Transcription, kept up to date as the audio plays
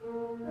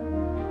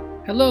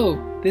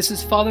Hello, this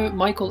is Father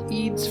Michael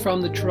Eads from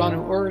the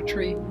Toronto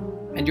Oratory,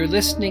 and you're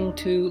listening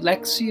to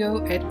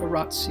Lectio et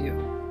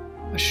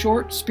Oratio, a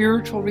short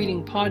spiritual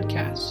reading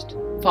podcast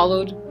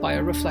followed by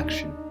a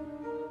reflection.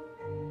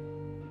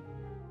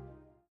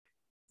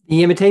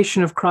 The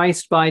Imitation of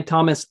Christ by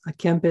Thomas à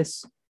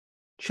Kempis,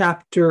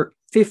 chapter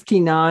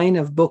 59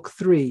 of Book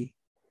 3.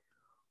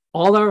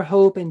 All our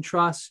hope and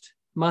trust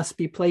must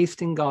be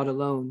placed in God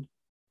alone.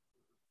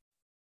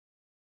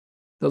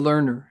 The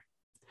learner.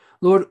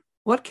 Lord,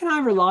 what can I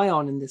rely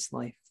on in this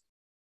life?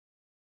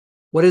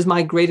 What is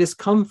my greatest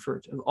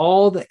comfort of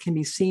all that can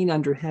be seen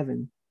under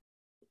heaven?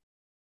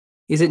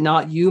 Is it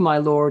not you, my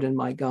Lord and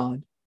my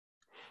God,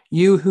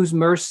 you whose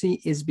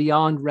mercy is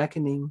beyond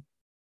reckoning?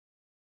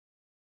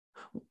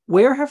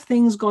 Where have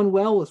things gone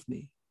well with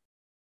me?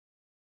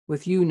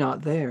 With you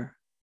not there.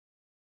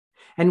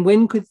 And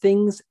when could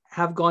things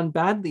have gone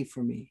badly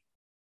for me?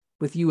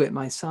 With you at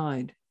my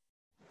side.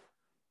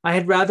 I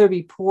had rather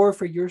be poor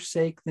for your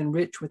sake than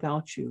rich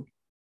without you.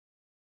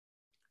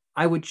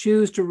 I would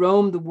choose to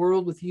roam the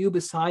world with you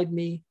beside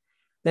me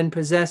than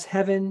possess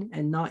heaven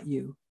and not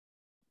you.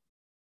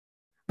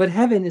 But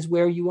heaven is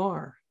where you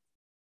are,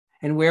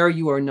 and where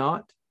you are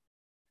not,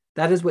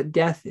 that is what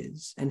death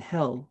is and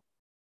hell.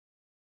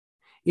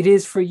 It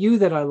is for you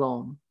that I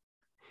long.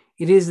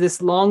 It is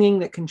this longing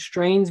that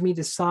constrains me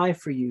to sigh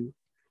for you,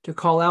 to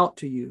call out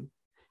to you,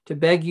 to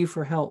beg you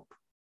for help.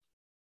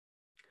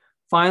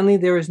 Finally,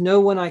 there is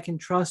no one I can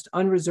trust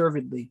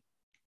unreservedly.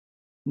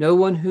 No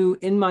one who,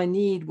 in my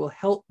need, will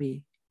help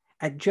me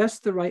at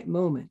just the right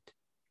moment.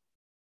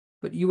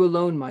 But you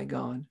alone, my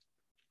God.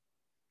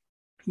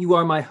 You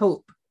are my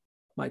hope,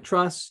 my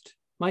trust,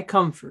 my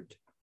comfort,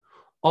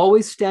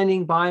 always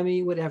standing by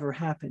me whatever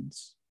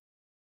happens.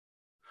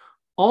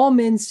 All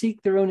men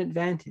seek their own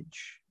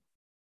advantage.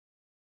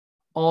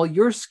 All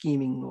your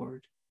scheming,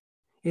 Lord,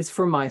 is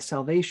for my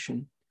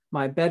salvation,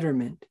 my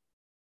betterment.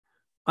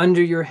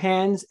 Under your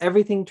hands,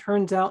 everything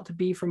turns out to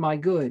be for my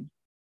good.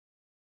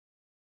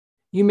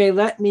 You may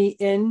let me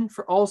in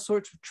for all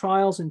sorts of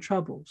trials and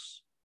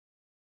troubles,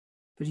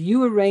 but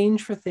you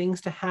arrange for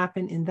things to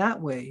happen in that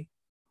way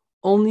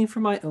only for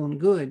my own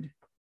good.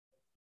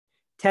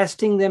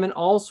 Testing them in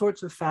all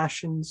sorts of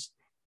fashions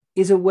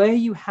is a way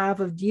you have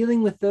of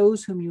dealing with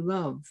those whom you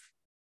love.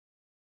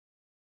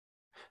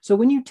 So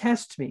when you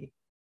test me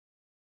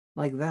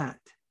like that,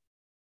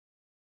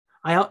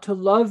 I ought to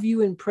love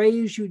you and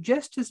praise you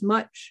just as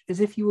much as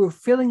if you were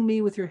filling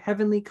me with your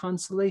heavenly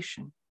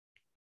consolation.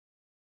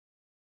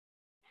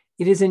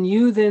 It is in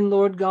you then,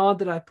 Lord God,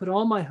 that I put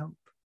all my hope.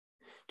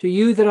 To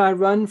you that I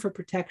run for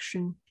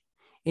protection.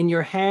 In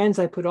your hands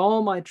I put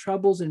all my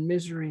troubles and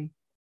misery.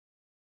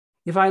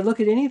 If I look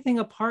at anything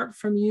apart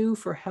from you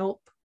for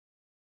help,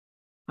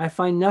 I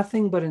find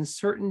nothing but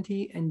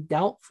uncertainty and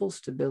doubtful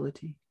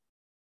stability.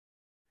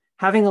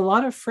 Having a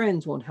lot of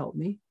friends won't help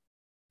me.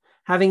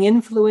 Having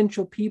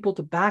influential people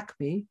to back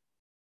me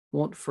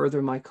won't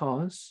further my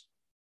cause.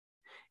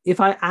 If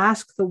I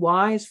ask the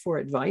wise for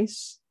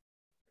advice,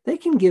 they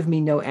can give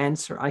me no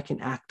answer I can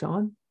act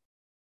on.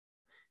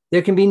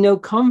 There can be no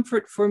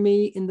comfort for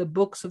me in the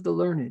books of the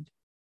learned.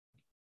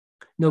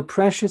 No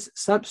precious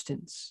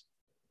substance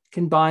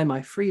can buy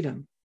my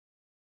freedom.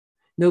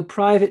 No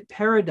private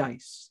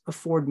paradise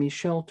afford me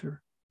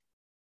shelter.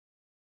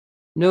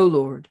 No,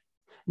 Lord,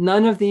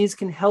 none of these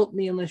can help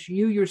me unless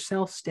you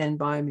yourself stand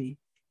by me,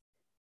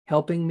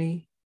 helping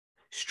me,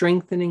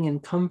 strengthening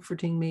and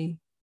comforting me,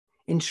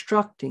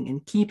 instructing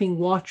and keeping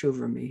watch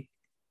over me.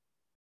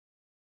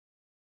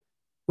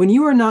 When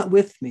you are not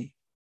with me,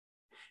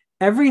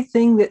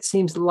 everything that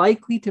seems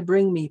likely to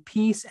bring me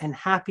peace and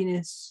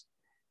happiness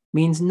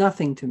means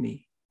nothing to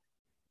me.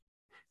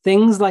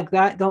 Things like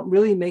that don't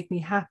really make me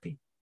happy.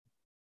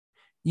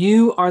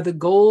 You are the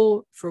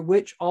goal for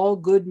which all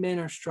good men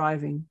are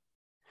striving.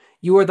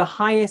 You are the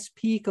highest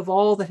peak of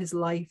all that is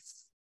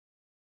life,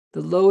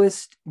 the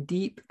lowest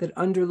deep that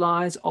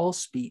underlies all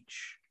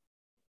speech.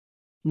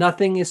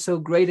 Nothing is so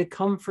great a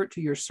comfort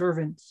to your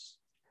servants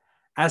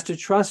as to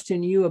trust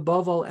in you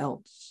above all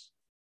else.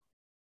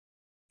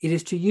 It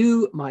is to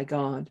you, my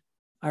God,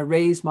 I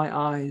raise my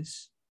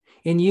eyes.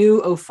 In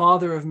you, O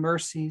Father of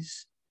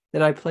mercies,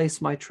 that I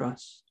place my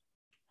trust.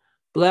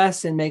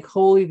 Bless and make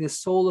holy this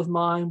soul of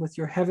mine with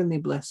your heavenly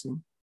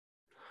blessing,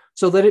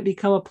 so that it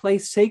become a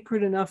place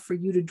sacred enough for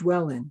you to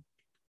dwell in,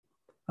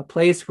 a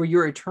place where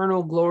your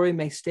eternal glory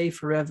may stay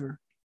forever.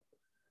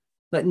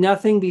 Let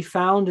nothing be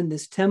found in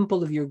this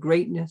temple of your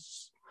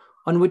greatness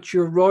on which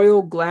your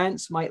royal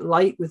glance might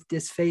light with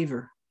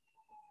disfavor.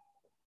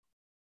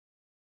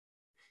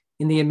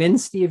 In the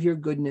immensity of your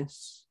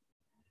goodness,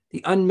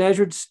 the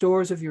unmeasured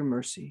stores of your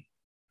mercy,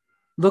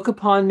 look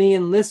upon me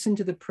and listen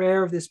to the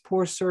prayer of this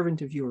poor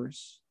servant of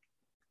yours.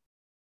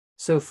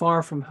 So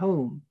far from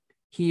home,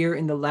 here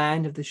in the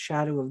land of the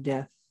shadow of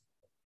death,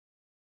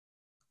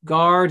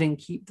 guard and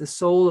keep the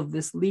soul of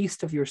this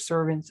least of your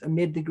servants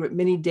amid the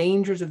many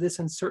dangers of this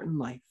uncertain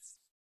life.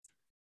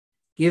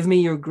 Give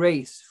me your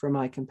grace for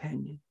my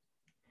companion,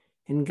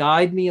 and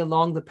guide me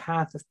along the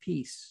path of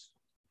peace.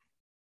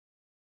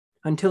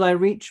 until I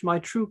reach my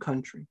true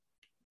country,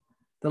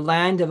 the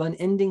land of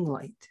unending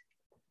light.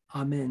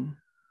 Amen.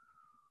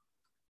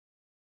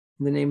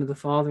 In the name of the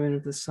Father, and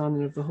of the Son,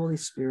 and of the Holy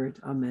Spirit.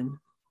 Amen.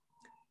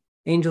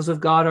 Angels of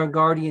God, our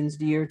guardians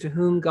dear, to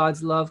whom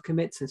God's love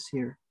commits us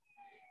here,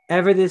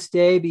 ever this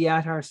day be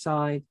at our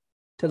side,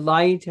 to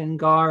light and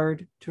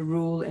guard, to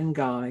rule and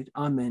guide.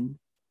 Amen.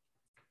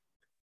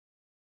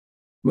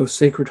 Most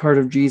Sacred Heart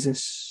of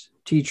Jesus,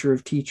 teacher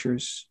of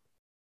teachers,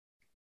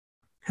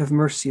 have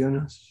mercy on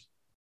us.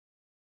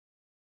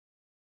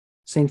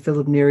 Saint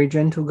Philip Neri,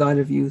 gentle guide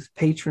of youth,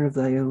 patron of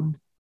thy own,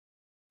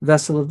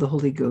 vessel of the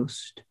Holy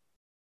Ghost,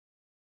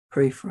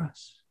 pray for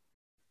us.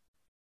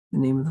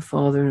 In the name of the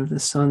Father, and of the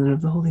Son, and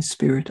of the Holy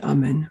Spirit.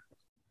 Amen.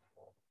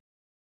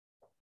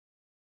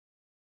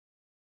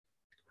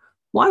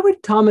 Why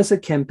would Thomas à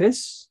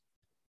Kempis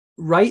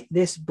write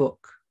this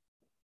book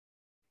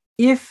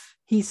if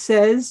he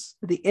says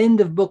at the end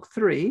of book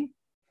 3,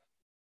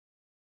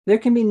 there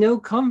can be no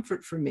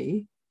comfort for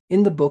me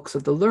in the books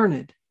of the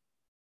learned?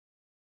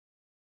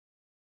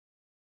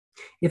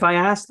 If I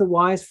ask the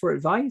wise for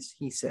advice,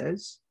 he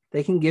says,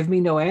 they can give me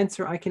no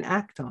answer I can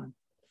act on.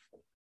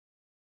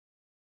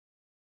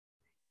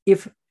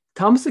 If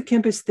Thomas à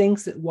Kempis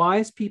thinks that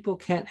wise people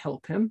can't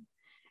help him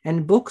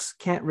and books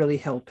can't really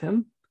help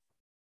him,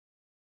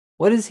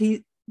 what is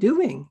he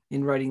doing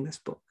in writing this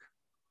book,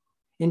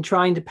 in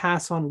trying to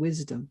pass on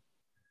wisdom?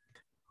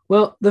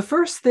 Well, the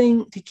first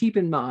thing to keep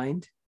in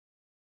mind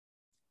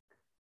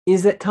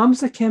is that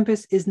Thomas à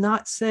Kempis is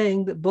not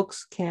saying that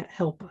books can't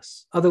help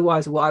us.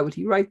 Otherwise, why would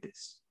he write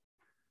this?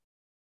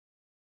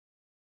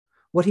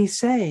 What he's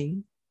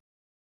saying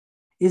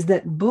is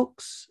that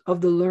books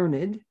of the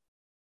learned,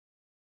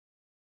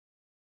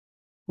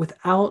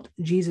 without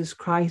Jesus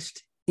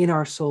Christ in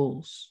our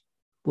souls,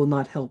 will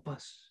not help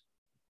us.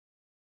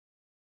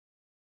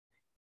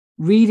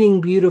 Reading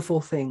beautiful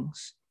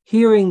things,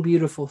 hearing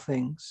beautiful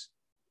things,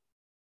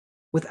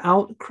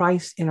 without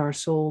Christ in our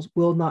souls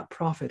will not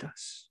profit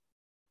us.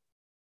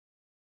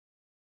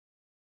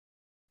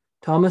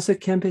 Thomas à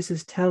Kempis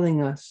is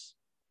telling us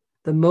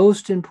the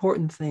most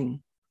important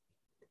thing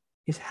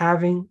is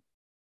having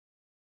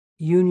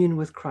union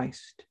with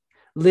Christ,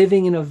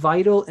 living in a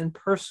vital and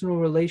personal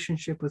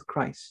relationship with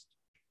Christ,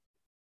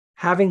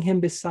 having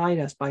him beside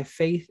us by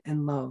faith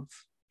and love.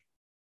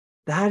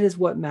 That is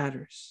what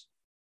matters.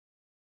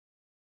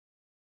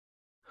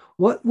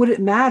 What would it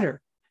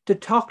matter to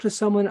talk to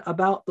someone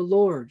about the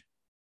Lord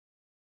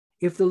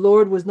if the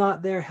Lord was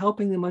not there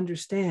helping them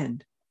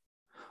understand?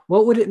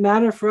 What would it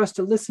matter for us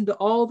to listen to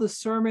all the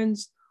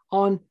sermons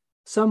on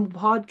some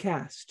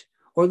podcast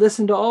or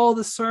listen to all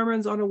the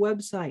sermons on a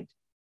website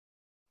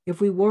if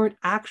we weren't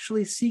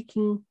actually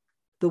seeking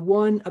the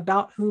one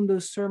about whom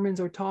those sermons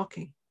are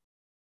talking?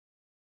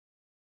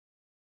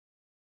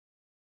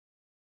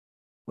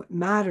 What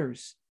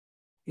matters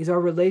is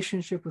our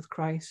relationship with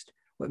Christ.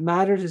 What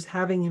matters is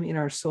having him in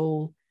our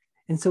soul.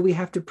 And so we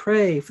have to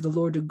pray for the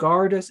Lord to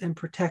guard us and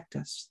protect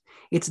us.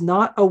 It's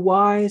not a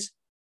wise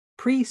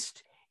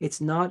priest.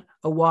 It's not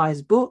a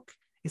wise book.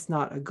 It's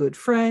not a good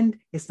friend.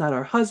 It's not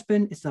our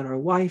husband. It's not our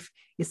wife.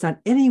 It's not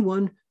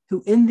anyone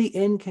who in the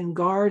end can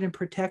guard and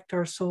protect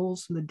our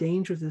souls from the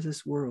dangers of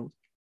this world.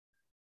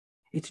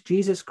 It's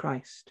Jesus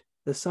Christ,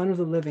 the Son of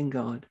the living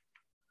God,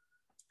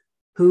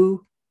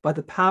 who, by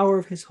the power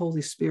of his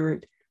Holy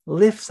Spirit,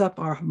 lifts up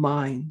our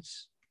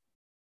minds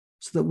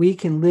so that we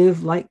can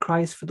live like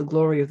Christ for the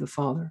glory of the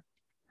Father.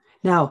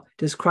 Now,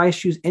 does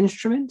Christ use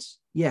instruments?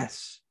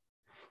 Yes.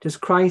 Does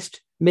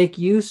Christ make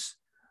use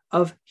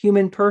of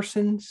human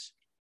persons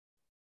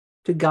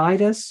to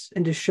guide us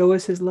and to show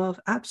us his love?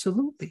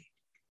 Absolutely.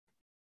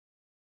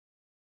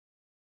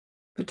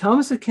 But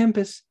Thomas à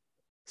Kempis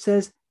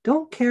says,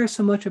 don't care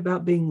so much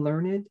about being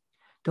learned.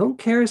 Don't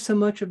care so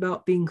much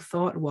about being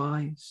thought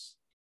wise.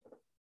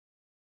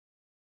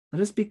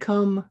 Let us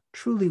become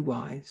truly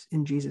wise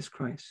in Jesus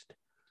Christ.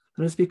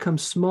 Let us become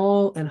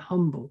small and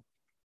humble.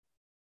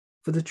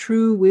 For the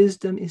true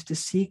wisdom is to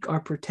seek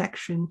our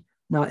protection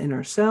not in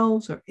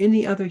ourselves or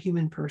any other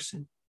human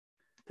person.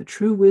 The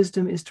true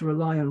wisdom is to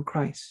rely on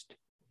Christ,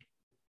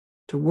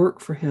 to work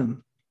for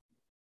him,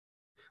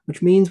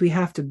 which means we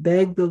have to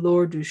beg the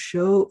Lord to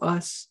show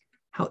us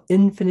how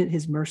infinite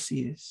his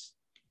mercy is.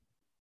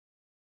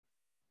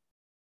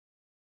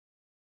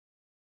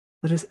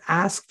 Let us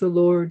ask the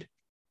Lord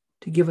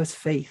to give us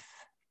faith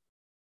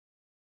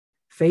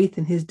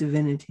in his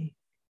divinity,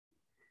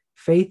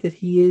 faith that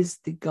he is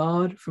the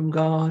God from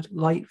God,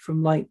 light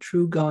from light,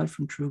 true God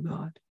from true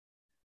God.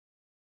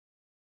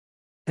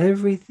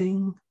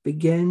 Everything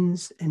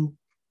begins and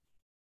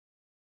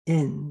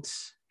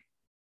ends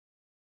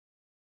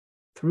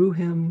through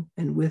him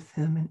and with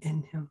him and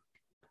in him.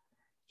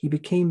 He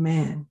became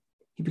man.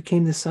 He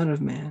became the Son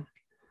of Man,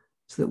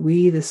 so that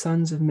we, the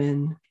sons of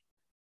men,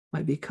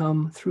 might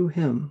become through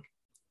him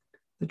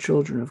the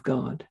children of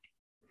God.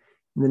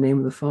 In the name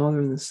of the Father,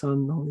 and the Son,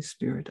 and the Holy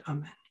Spirit.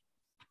 Amen.